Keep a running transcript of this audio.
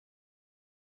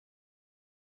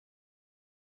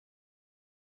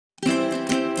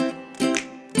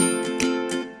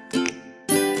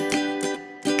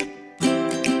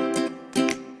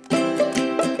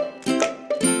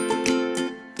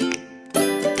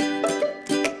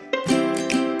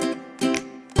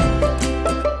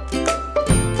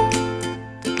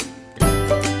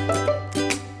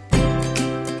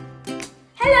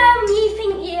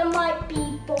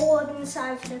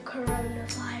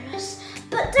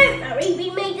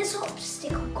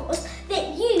obstacle course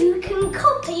that you can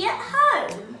copy at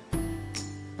home.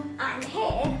 And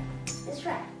here is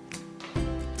red.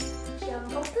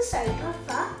 Jump off the sofa,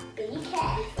 but be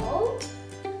careful.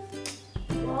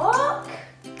 Walk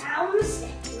down the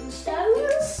stepping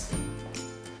stones.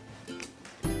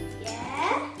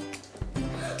 Yeah.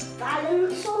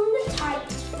 Balance on the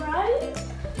tightrope.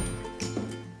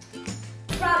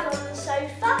 Run on the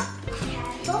sofa.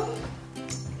 Careful.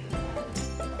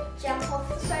 Jump off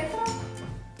the sofa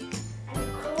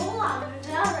and crawl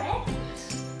under it.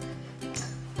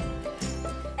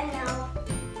 And now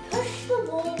push the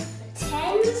wall for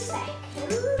 10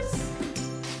 seconds.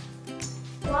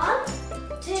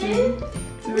 1, 2,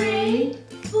 3,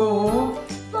 4,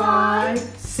 5,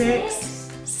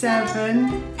 6,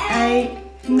 7, 8,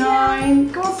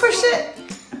 9. Go on, push it.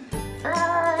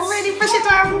 Really push it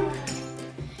down.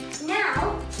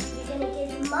 Now you're going to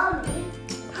give Mummy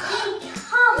a big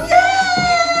hug.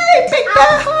 Yay! Big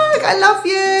bear hug. I love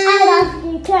you. I love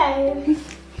you too.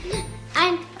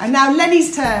 And now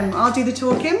Lenny's turn. I'll do the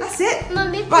talking. That's it.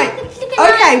 Mummy, Right.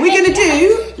 Okay, we're going to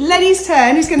do Lenny's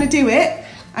turn. He's going to do it.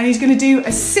 And he's going to do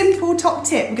a simple top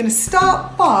tip. We're going to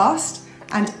start fast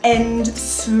and end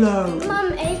slow.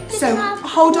 Mummy, So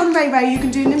hold on, Ray Ray. You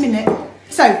can do in a minute.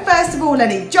 So first of all,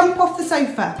 Lenny, jump off the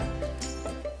sofa.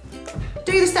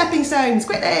 Do the stepping stones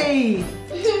quickly.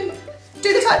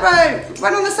 Do the tightrope.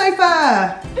 Run on the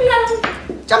sofa.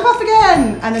 Jump off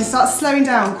again. And then start slowing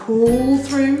down. Crawl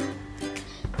through.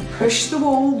 Push the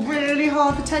wall really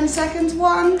hard for 10 seconds.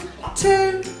 1,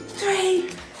 2, 3,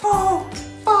 4,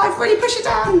 5. Really push it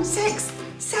down. 6,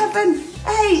 7,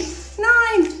 8,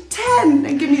 9, 10.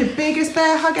 And give me the biggest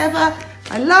bear hug ever.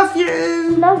 I love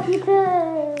you. Love you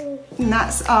too. And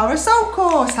that's our assault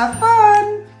course. Have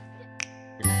fun.